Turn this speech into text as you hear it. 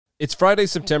It's Friday,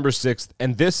 September 6th,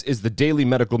 and this is the Daily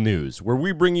Medical News, where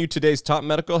we bring you today's top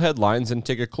medical headlines and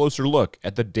take a closer look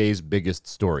at the day's biggest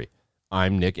story.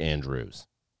 I'm Nick Andrews.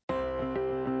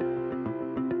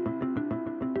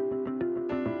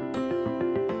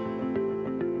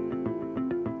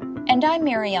 And I'm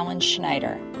Mary Ellen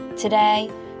Schneider.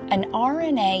 Today, an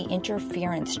RNA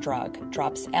interference drug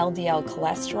drops LDL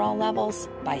cholesterol levels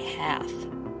by half.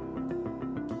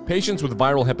 Patients with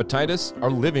viral hepatitis are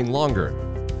living longer.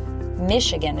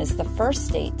 Michigan is the first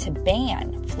state to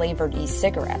ban flavored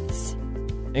e-cigarettes.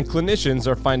 And clinicians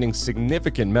are finding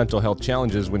significant mental health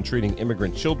challenges when treating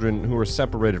immigrant children who are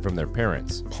separated from their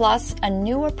parents. Plus, a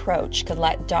new approach could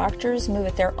let doctors move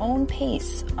at their own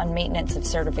pace on maintenance of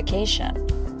certification.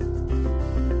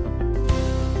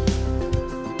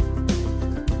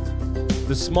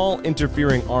 The small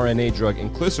interfering RNA drug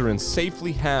inclisiran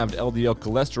safely halved LDL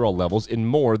cholesterol levels in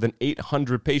more than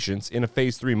 800 patients in a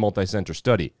phase 3 multicenter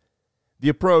study. The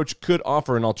approach could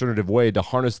offer an alternative way to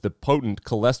harness the potent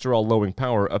cholesterol-lowering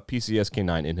power of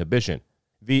PCSK9 inhibition.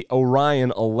 The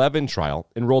Orion 11 trial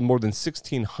enrolled more than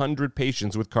 1,600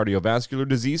 patients with cardiovascular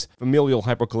disease, familial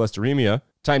hypercholesterolemia,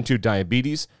 type 2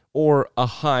 diabetes, or a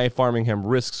high Framingham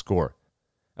risk score.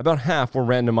 About half were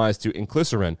randomized to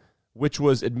inclisiran, which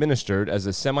was administered as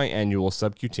a semi-annual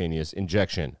subcutaneous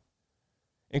injection.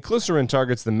 Inclisiran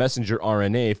targets the messenger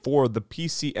RNA for the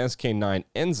PCSK9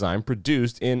 enzyme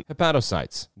produced in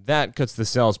hepatocytes. That cuts the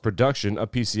cell's production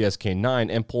of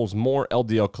PCSK9 and pulls more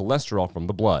LDL cholesterol from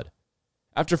the blood.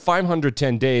 After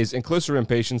 510 days, inclisiran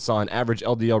patients saw an average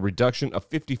LDL reduction of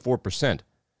 54%.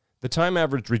 The time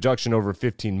average reduction over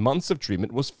 15 months of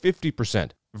treatment was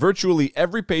 50%. Virtually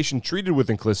every patient treated with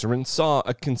inclisiran saw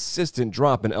a consistent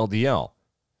drop in LDL.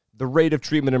 The rate of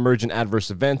treatment-emergent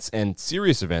adverse events and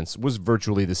serious events was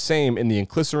virtually the same in the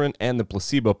inclisiran and the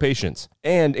placebo patients,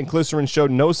 and inclisiran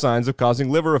showed no signs of causing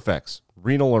liver effects,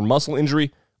 renal or muscle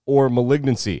injury, or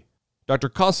malignancy. Dr.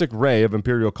 Kaushik Ray of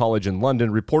Imperial College in London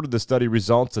reported the study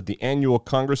results at the annual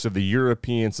Congress of the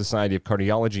European Society of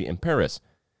Cardiology in Paris.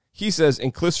 He says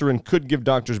inclisiran could give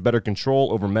doctors better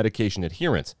control over medication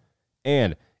adherence,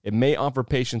 and it may offer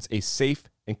patients a safe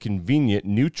and convenient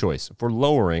new choice for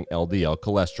lowering LDL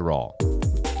cholesterol.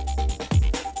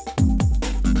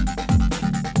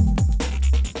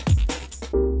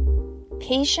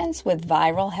 Patients with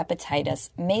viral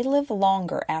hepatitis may live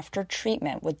longer after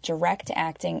treatment with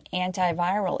direct-acting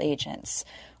antiviral agents,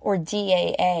 or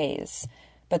DAAs,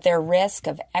 but their risk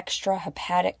of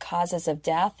extrahepatic causes of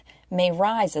death may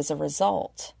rise as a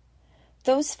result.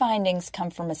 Those findings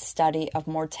come from a study of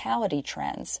mortality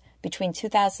trends between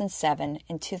 2007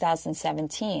 and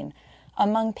 2017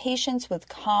 among patients with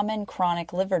common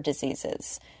chronic liver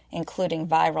diseases, including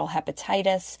viral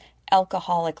hepatitis,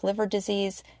 alcoholic liver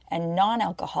disease, and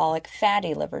non-alcoholic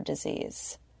fatty liver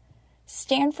disease.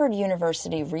 Stanford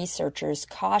University researchers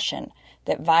caution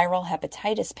that viral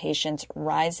hepatitis patients'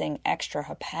 rising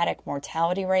extrahepatic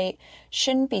mortality rate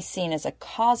shouldn't be seen as a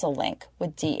causal link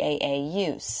with DAA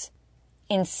use.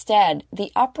 Instead, the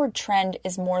upward trend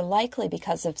is more likely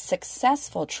because of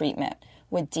successful treatment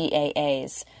with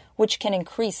DAAs, which can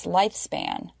increase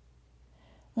lifespan.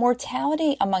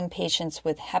 Mortality among patients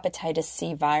with hepatitis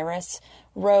C virus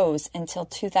rose until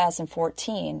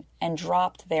 2014 and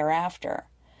dropped thereafter.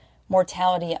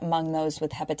 Mortality among those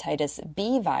with hepatitis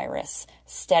B virus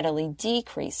steadily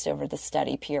decreased over the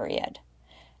study period.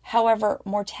 However,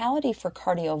 mortality for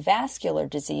cardiovascular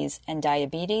disease and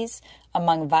diabetes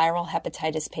among viral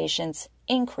hepatitis patients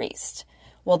increased,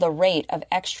 while the rate of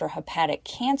extrahepatic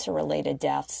cancer-related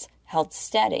deaths held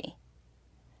steady.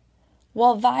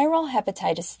 While viral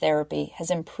hepatitis therapy has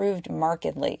improved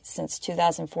markedly since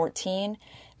 2014,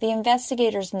 the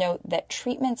investigators note that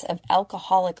treatments of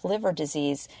alcoholic liver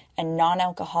disease and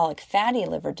non-alcoholic fatty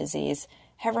liver disease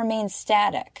have remained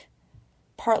static.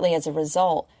 Partly as a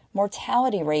result,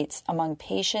 mortality rates among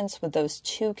patients with those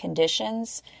two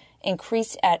conditions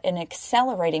increased at an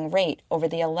accelerating rate over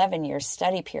the 11-year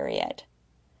study period.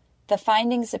 The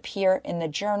findings appear in the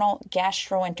journal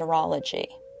Gastroenterology.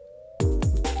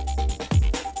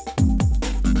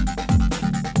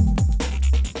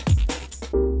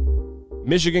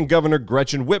 Michigan Governor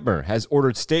Gretchen Whitmer has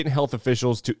ordered state health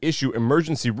officials to issue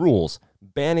emergency rules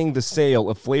banning the sale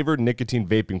of flavored nicotine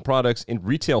vaping products in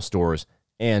retail stores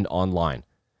and online.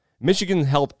 Michigan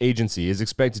Health Agency is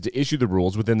expected to issue the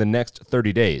rules within the next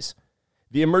 30 days.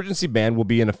 The emergency ban will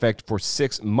be in effect for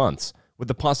 6 months, with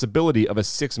the possibility of a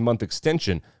 6-month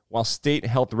extension while state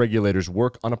health regulators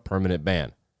work on a permanent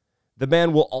ban. The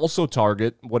ban will also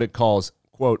target what it calls,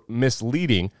 quote,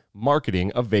 misleading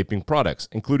marketing of vaping products,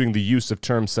 including the use of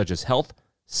terms such as health,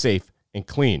 safe, and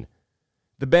clean.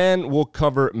 The ban will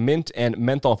cover mint and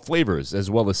menthol flavors as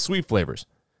well as sweet flavors,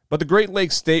 but the Great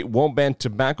Lakes state won't ban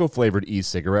tobacco-flavored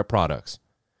e-cigarette products.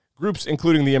 Groups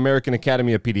including the American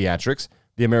Academy of Pediatrics,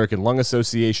 the American Lung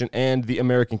Association, and the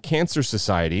American Cancer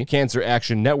Society Cancer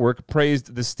Action Network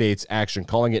praised the state's action,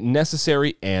 calling it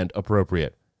necessary and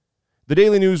appropriate. The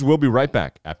Daily News will be right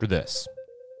back after this.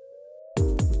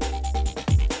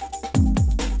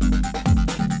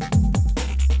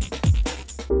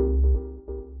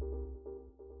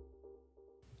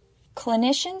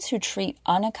 Clinicians who treat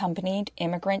unaccompanied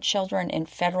immigrant children in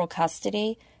federal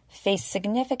custody face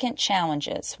significant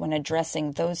challenges when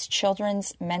addressing those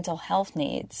children's mental health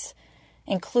needs,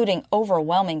 including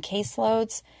overwhelming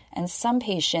caseloads and some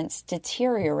patients'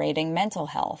 deteriorating mental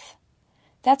health.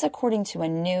 That's according to a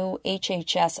new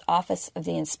HHS Office of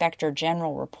the Inspector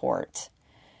General report.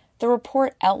 The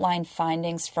report outlined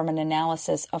findings from an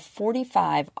analysis of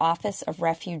 45 Office of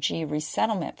Refugee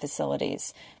Resettlement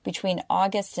facilities between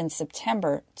August and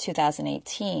September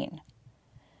 2018.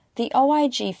 The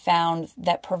OIG found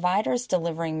that providers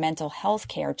delivering mental health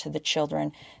care to the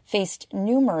children faced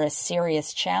numerous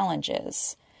serious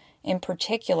challenges. In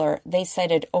particular, they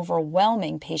cited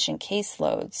overwhelming patient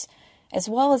caseloads, as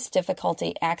well as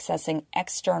difficulty accessing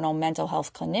external mental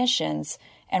health clinicians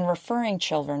and referring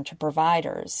children to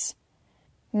providers.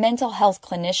 Mental health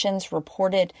clinicians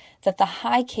reported that the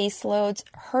high caseloads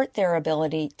hurt their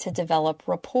ability to develop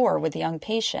rapport with young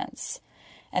patients,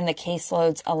 and the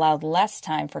caseloads allowed less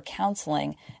time for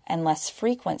counseling and less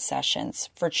frequent sessions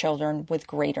for children with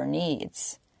greater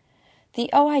needs. The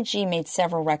OIG made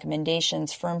several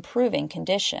recommendations for improving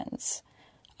conditions.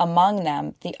 Among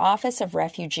them, the Office of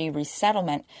Refugee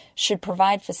Resettlement should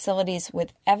provide facilities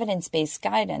with evidence-based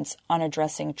guidance on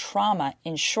addressing trauma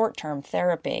in short-term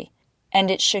therapy, and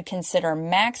it should consider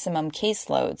maximum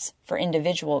caseloads for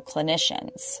individual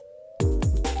clinicians.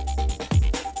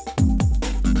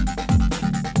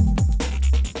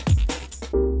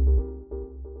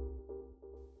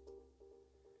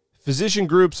 Physician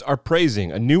groups are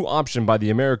praising a new option by the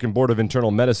American Board of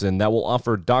Internal Medicine that will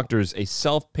offer doctors a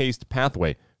self-paced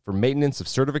pathway for maintenance of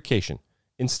certification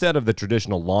instead of the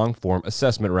traditional long-form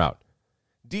assessment route.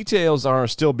 Details are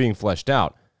still being fleshed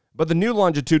out, but the new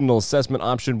longitudinal assessment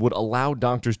option would allow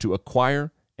doctors to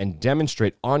acquire and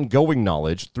demonstrate ongoing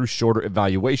knowledge through shorter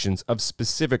evaluations of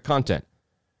specific content.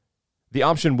 The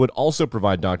option would also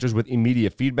provide doctors with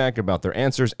immediate feedback about their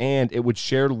answers, and it would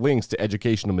share links to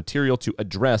educational material to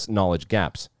address knowledge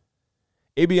gaps.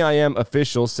 ABIM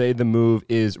officials say the move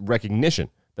is recognition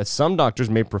that some doctors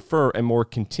may prefer a more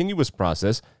continuous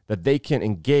process that they can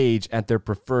engage at their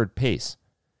preferred pace,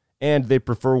 and they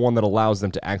prefer one that allows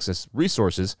them to access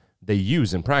resources they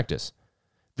use in practice.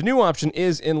 The new option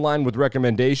is in line with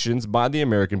recommendations by the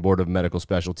American Board of Medical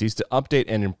Specialties to update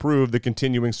and improve the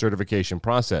continuing certification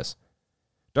process.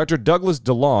 Dr. Douglas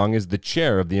DeLong is the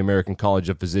chair of the American College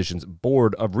of Physicians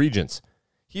Board of Regents.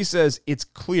 He says it's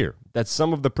clear that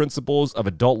some of the principles of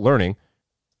adult learning,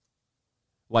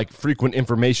 like frequent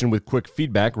information with quick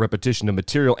feedback, repetition of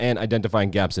material, and identifying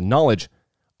gaps in knowledge,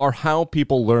 are how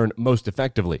people learn most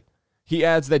effectively. He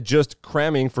adds that just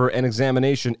cramming for an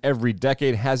examination every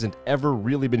decade hasn't ever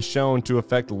really been shown to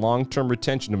affect long-term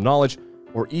retention of knowledge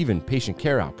or even patient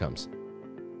care outcomes.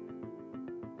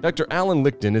 Dr. Alan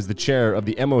Lichten is the chair of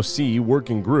the MOC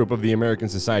working group of the American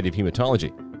Society of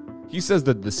Hematology. He says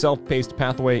that the self-paced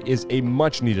pathway is a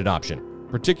much-needed option,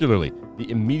 particularly the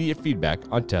immediate feedback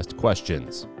on test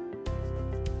questions.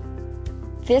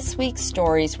 This week's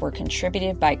stories were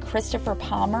contributed by Christopher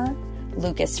Palmer,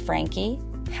 Lucas Franke,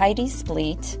 Heidi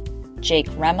Spleet, Jake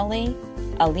Remily,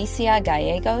 Alicia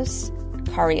Gallegos,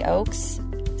 Kari Oakes,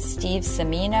 Steve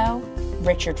Semino,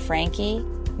 Richard Franke,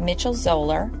 Mitchell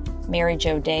Zoller, Mary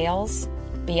Jo Dales,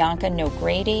 Bianca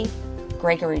Nogrady,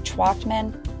 Gregory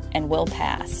Schwachtman, and Will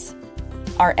Pass.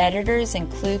 Our editors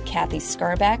include Kathy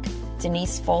Skarbeck,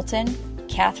 Denise Fulton,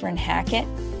 Catherine Hackett,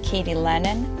 Katie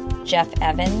Lennon, Jeff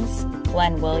Evans,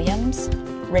 Glenn Williams,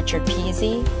 Richard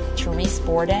Peasy, Therese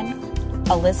Borden,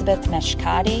 Elizabeth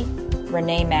Meshkati,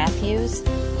 Renee Matthews,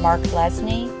 Mark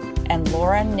Lesney, and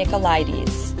Laura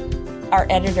Nicolaides. Our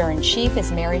editor-in-chief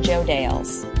is Mary Jo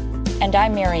Dales. And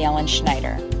I'm Mary Ellen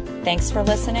Schneider. Thanks for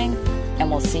listening,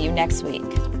 and we'll see you next week.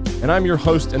 And I'm your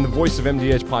host and the voice of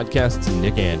MDH Podcasts,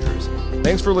 Nick Andrews.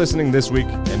 Thanks for listening this week,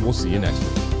 and we'll see you next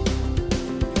week.